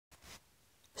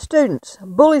Students,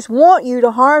 bullies want you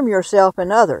to harm yourself and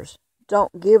others.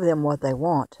 Don't give them what they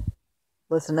want.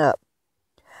 Listen up.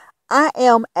 I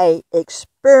am an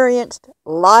experienced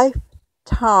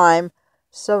lifetime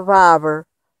survivor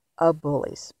of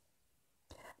bullies.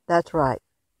 That's right.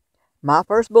 My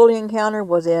first bully encounter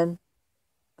was in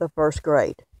the first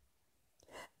grade.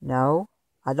 No,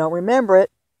 I don't remember it,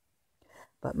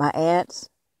 but my aunts,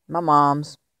 my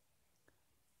moms,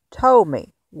 told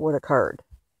me what occurred.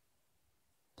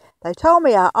 They told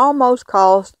me I almost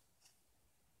caused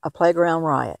a playground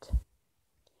riot.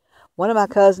 One of my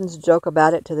cousins joke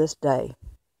about it to this day.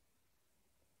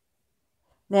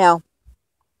 Now,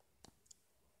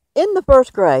 in the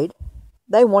first grade,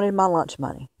 they wanted my lunch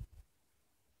money.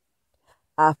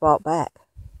 I fought back.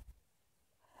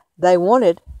 They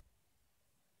wanted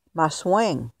my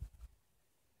swing.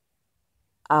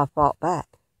 I fought back.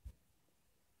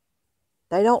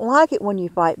 They don't like it when you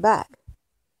fight back.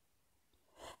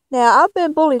 Now, I've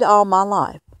been bullied all my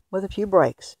life, with a few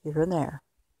breaks here and there.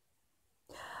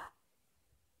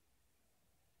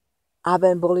 I've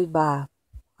been bullied by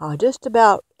just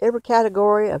about every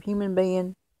category of human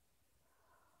being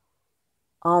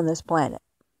on this planet.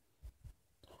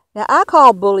 Now, I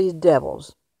call bullies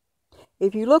devils.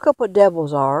 If you look up what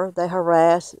devils are, they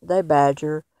harass, they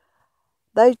badger,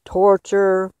 they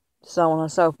torture, so on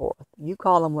and so forth. You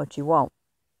call them what you want.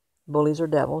 Bullies are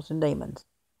devils and demons.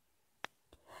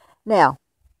 Now,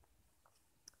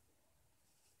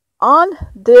 on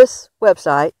this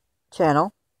website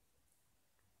channel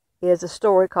is a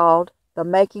story called The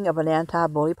Making of an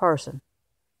Anti-Bully Person.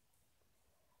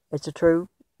 It's a true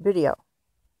video.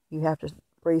 You have to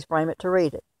freeze frame it to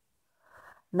read it.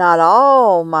 Not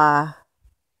all my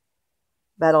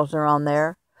battles are on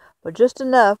there, but just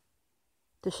enough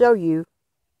to show you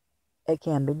it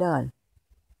can be done.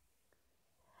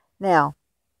 Now,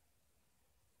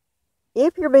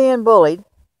 if you're being bullied,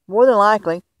 more than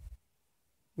likely,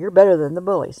 you're better than the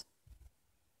bullies.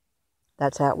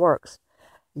 That's how it works.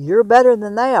 You're better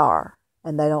than they are,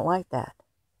 and they don't like that.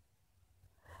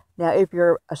 Now, if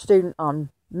you're a student on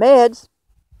meds,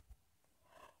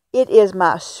 it is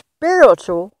my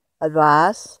spiritual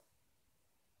advice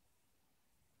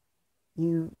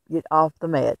you get off the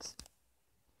meds.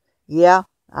 Yeah,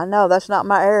 I know that's not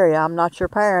my area. I'm not your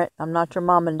parent. I'm not your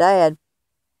mom and dad.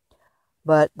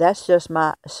 But that's just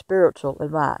my spiritual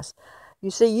advice.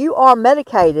 You see, you are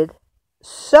medicated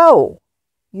so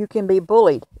you can be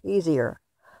bullied easier.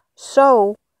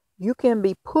 So you can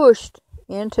be pushed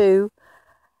into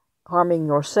harming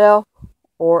yourself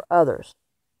or others.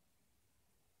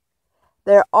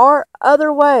 There are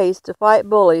other ways to fight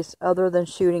bullies other than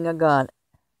shooting a gun.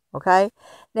 Okay?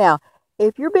 Now,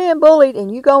 if you're being bullied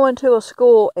and you go into a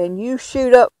school and you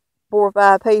shoot up 4 or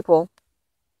 5 people,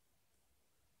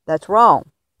 that's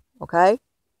wrong. Okay?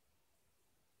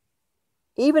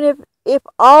 Even if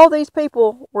all these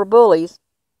people were bullies,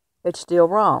 it's still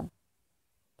wrong.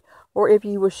 Or if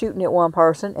you were shooting at one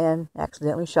person and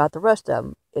accidentally shot the rest of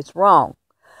them, it's wrong.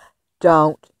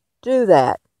 Don't do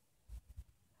that.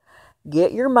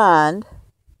 Get your mind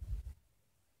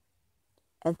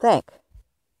and think.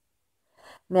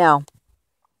 Now,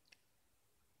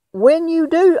 when you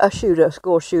do a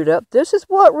school shoot up, this is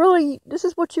what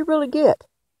you really get.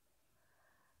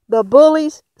 The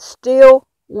bullies still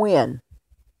win.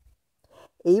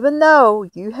 Even though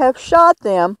you have shot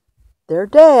them, they're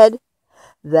dead,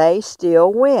 they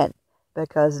still win.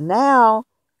 Because now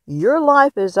your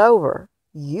life is over.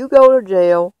 You go to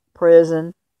jail,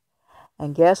 prison,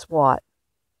 and guess what?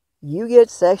 You get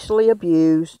sexually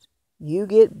abused, you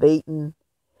get beaten,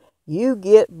 you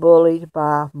get bullied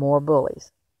by more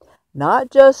bullies. Not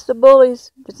just the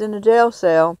bullies that's in the jail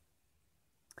cell,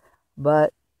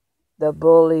 but the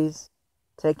bullies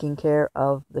taking care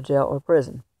of the jail or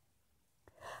prison.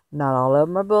 Not all of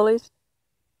them are bullies,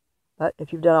 but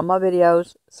if you've done all my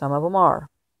videos, some of them are.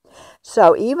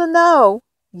 So even though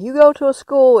you go to a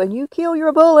school and you kill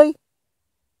your bully,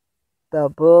 the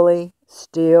bully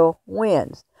still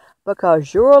wins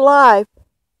because your life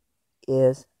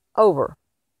is over.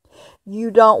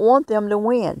 You don't want them to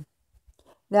win.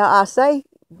 Now, I say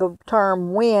the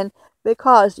term win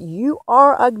because you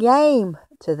are a game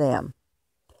to them.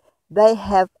 They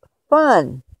have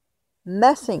fun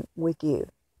messing with you.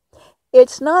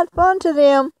 It's not fun to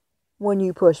them when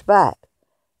you push back.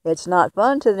 It's not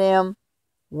fun to them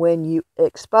when you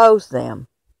expose them.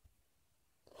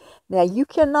 Now, you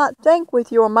cannot think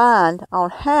with your mind on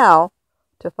how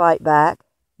to fight back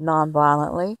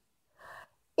nonviolently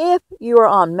if you are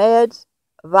on meds,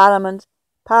 vitamins,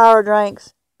 power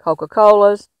drinks,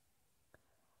 Coca-Colas,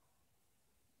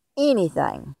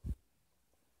 anything,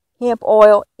 hemp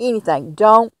oil, anything.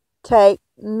 Don't take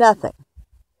nothing.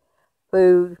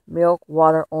 Food, milk,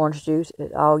 water, orange juice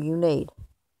is all you need.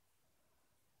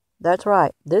 That's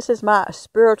right. This is my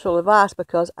spiritual advice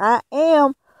because I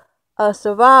am a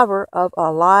survivor of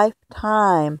a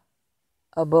lifetime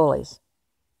of bullies.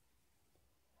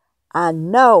 I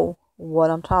know what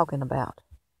I'm talking about.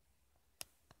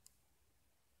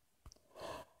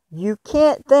 You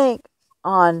can't think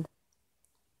on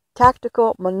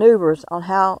tactical maneuvers on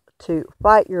how to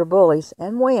fight your bullies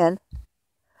and win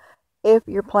if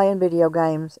you're playing video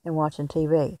games and watching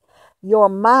TV. Your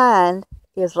mind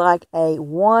is like a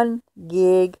 1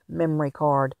 gig memory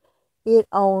card. It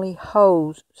only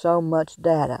holds so much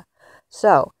data.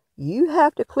 So you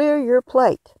have to clear your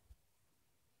plate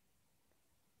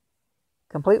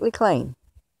completely clean.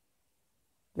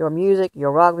 Your music,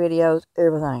 your rock videos,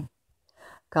 everything.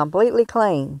 Completely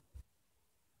clean.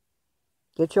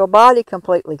 Get your body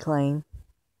completely clean.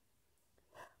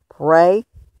 Pray.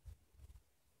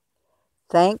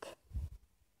 Think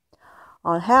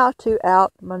on how to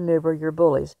outmaneuver your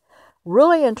bullies.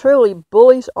 Really and truly,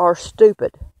 bullies are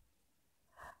stupid.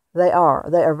 They are.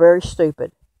 They are very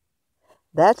stupid.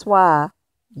 That's why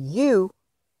you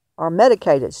are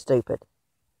medicated stupid.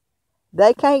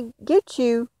 They can't get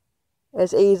you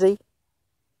as easy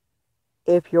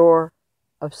if you're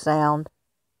of sound,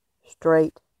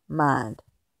 straight mind.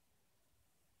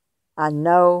 I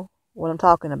know what I'm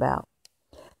talking about.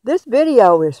 This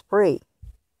video is free.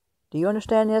 Do you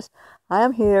understand this? I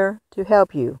am here to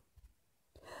help you.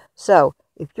 So,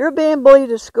 if you're being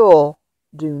bullied at school,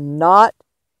 do not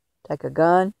take a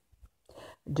gun.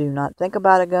 Do not think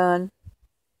about a gun.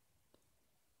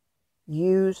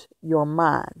 Use your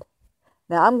mind.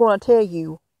 Now, I'm going to tell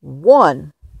you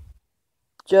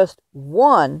just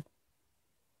one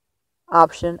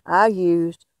option I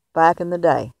used back in the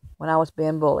day when I was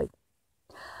being bullied.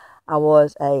 I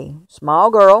was a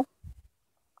small girl.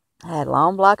 I had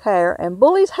long black hair, and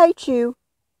bullies hate you.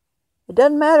 It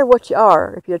doesn't matter what you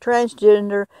are. If you're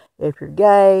transgender, if you're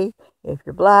gay, if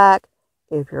you're black,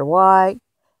 if you're white,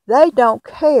 they don't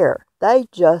care. They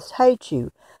just hate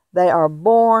you. They are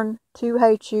born to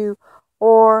hate you,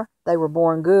 or they were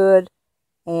born good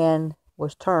and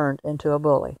was turned into a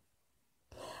bully.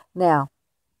 Now,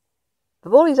 the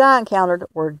bullies I encountered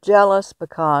were jealous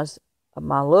because of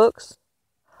my looks,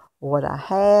 what I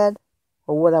had,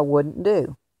 or what I wouldn't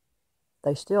do.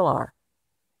 They still are.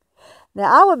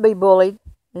 Now, I would be bullied,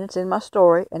 and it's in my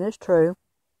story, and it's true,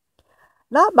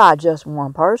 not by just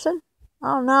one person.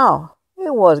 Oh, no.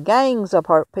 It was gangs of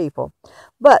people.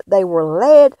 But they were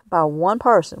led by one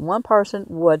person. One person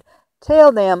would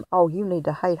tell them, oh, you need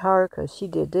to hate her because she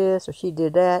did this or she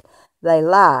did that. They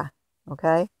lie,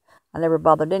 okay? I never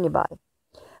bothered anybody.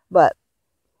 But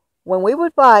when we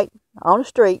would fight on the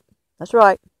street, that's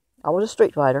right, I was a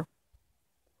street fighter.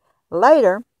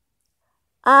 Later,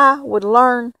 I would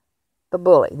learn the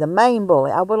bully, the main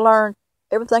bully. I would learn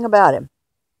everything about him.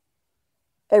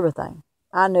 Everything.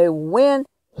 I knew when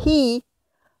he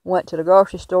went to the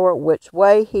grocery store, which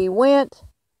way he went,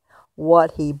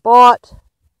 what he bought,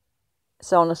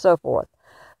 so on and so forth.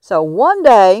 So one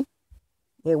day,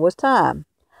 it was time.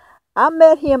 I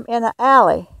met him in an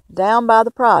alley down by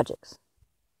the projects.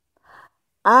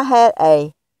 I had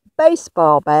a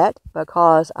baseball bat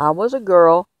because I was a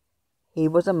girl. He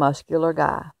was a muscular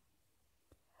guy.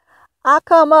 I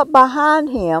come up behind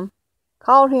him,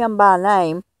 called him by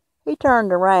name. He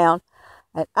turned around,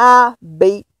 and I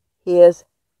beat his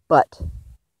butt.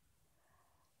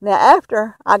 Now,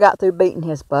 after I got through beating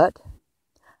his butt,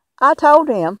 I told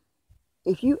him,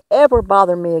 if you ever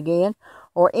bother me again,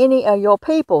 or any of your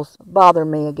peoples bother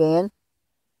me again,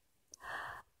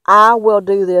 I will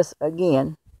do this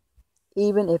again,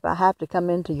 even if I have to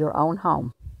come into your own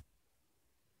home.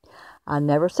 I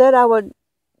never said I would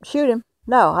shoot him.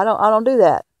 No, I don't do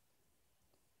that.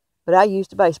 But I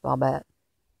used a baseball bat.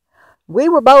 We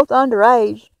were both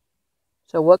underage,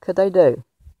 so what could they do,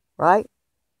 right?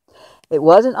 It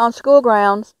wasn't on school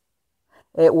grounds.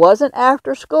 It wasn't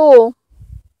after school.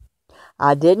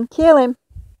 I didn't kill him.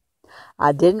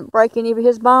 I didn't break any of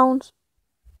his bones.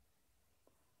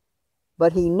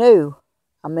 But he knew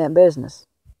I meant business.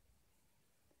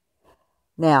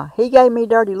 Now, he gave me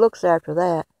dirty looks after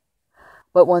that.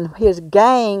 But when his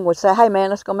gang would say, hey man,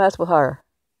 let's go mess with her,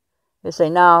 they'd say,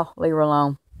 no, leave her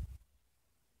alone.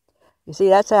 You see,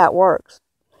 that's how it works.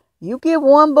 You give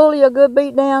one bully a good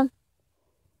beat down,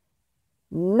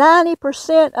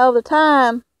 90% of the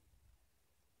time,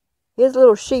 his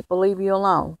little sheep will leave you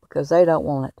alone because they don't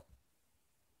want it.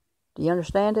 Do you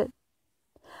understand it?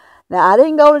 Now, I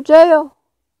didn't go to jail.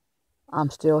 I'm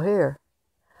still here.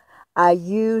 I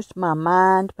used my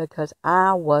mind because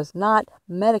I was not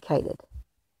medicated.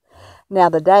 Now,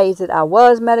 the days that I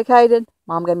was medicated,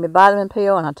 Mom gave me a vitamin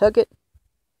pill and I took it,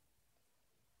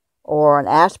 or an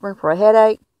aspirin for a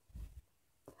headache,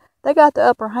 they got the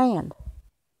upper hand.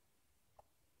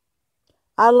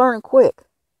 I learned quick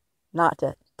not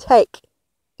to take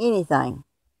anything.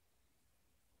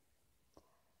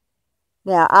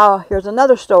 Now, here's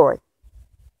another story.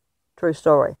 True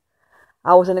story.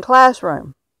 I was in a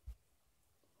classroom.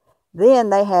 Then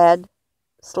they had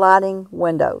sliding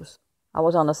windows. I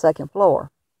was on the second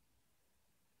floor.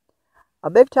 A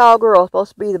big tall girl,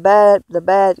 supposed to be the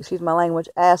bad, excuse my language,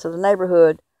 ass of the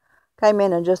neighborhood, came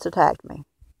in and just attacked me.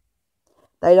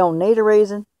 They don't need a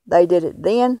reason. They did it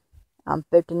then. I'm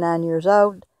 59 years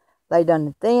old. They done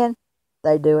it then.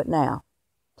 They do it now.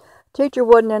 Teacher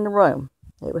wasn't in the room.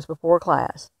 It was before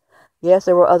class. Yes,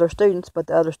 there were other students, but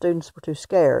the other students were too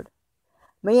scared.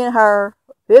 Me and her,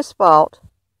 fist fought,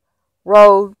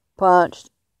 rode, punched,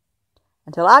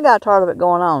 until I got tired of it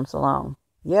going on so long.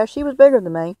 Yeah, she was bigger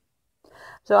than me.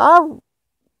 So I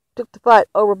took the fight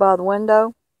over by the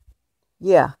window.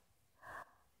 Yeah,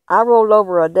 I rolled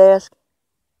over a desk,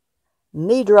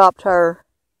 knee dropped her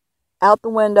out the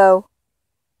window,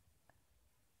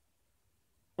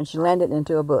 and she landed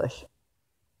into a bush.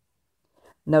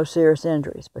 No serious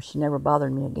injuries, but she never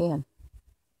bothered me again.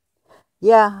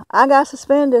 Yeah, I got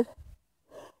suspended,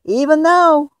 even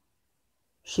though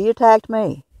she attacked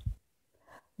me.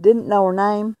 Didn't know her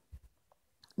name,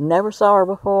 never saw her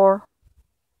before.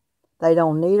 They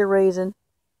don't need a reason.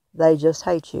 They just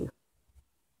hate you.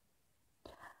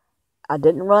 I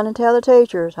didn't run and tell the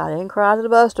teachers. I didn't cry to the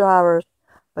bus drivers,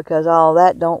 because all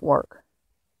that don't work.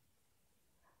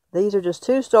 These are just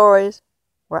two stories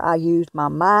where I used my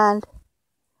mind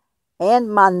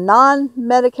and my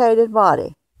non-medicated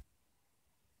body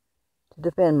to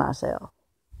defend myself.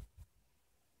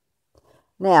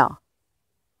 Now,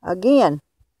 again,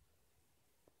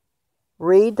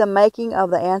 read The Making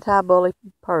of the Anti-Bully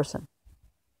Person.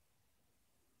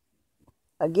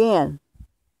 Again,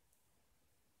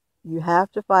 you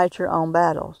have to fight your own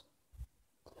battles.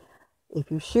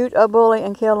 If you shoot a bully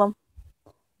and kill them,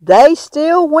 they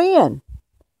still win,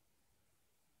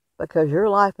 because your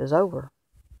life is over.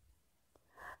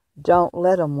 Don't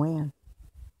let them win.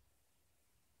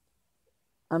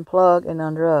 Unplug and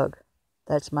undrug.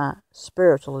 That's my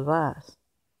spiritual advice.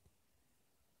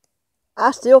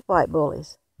 I still fight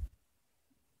bullies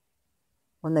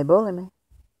when they bully me.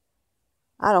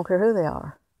 I don't care who they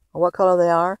are, or what color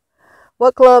they are,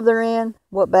 what club they're in,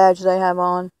 what badge they have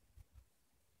on.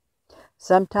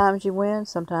 Sometimes you win,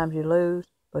 sometimes you lose,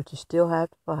 but you still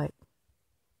have to fight.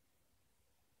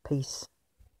 Peace.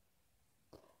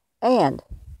 And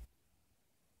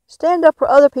stand up for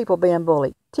other people being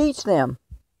bullied. Teach them.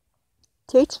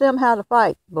 Teach them how to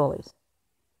fight bullies.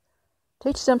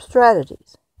 Teach them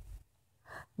strategies.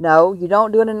 No, you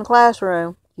don't do it in the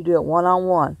classroom. You do it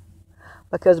one-on-one.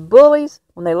 Because bullies,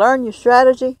 when they learn your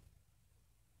strategy,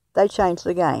 they change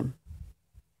the game.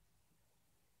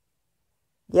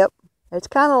 Yep, it's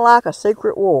kind of like a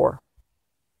secret war.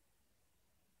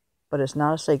 But it's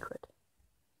not a secret.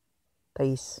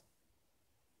 Peace.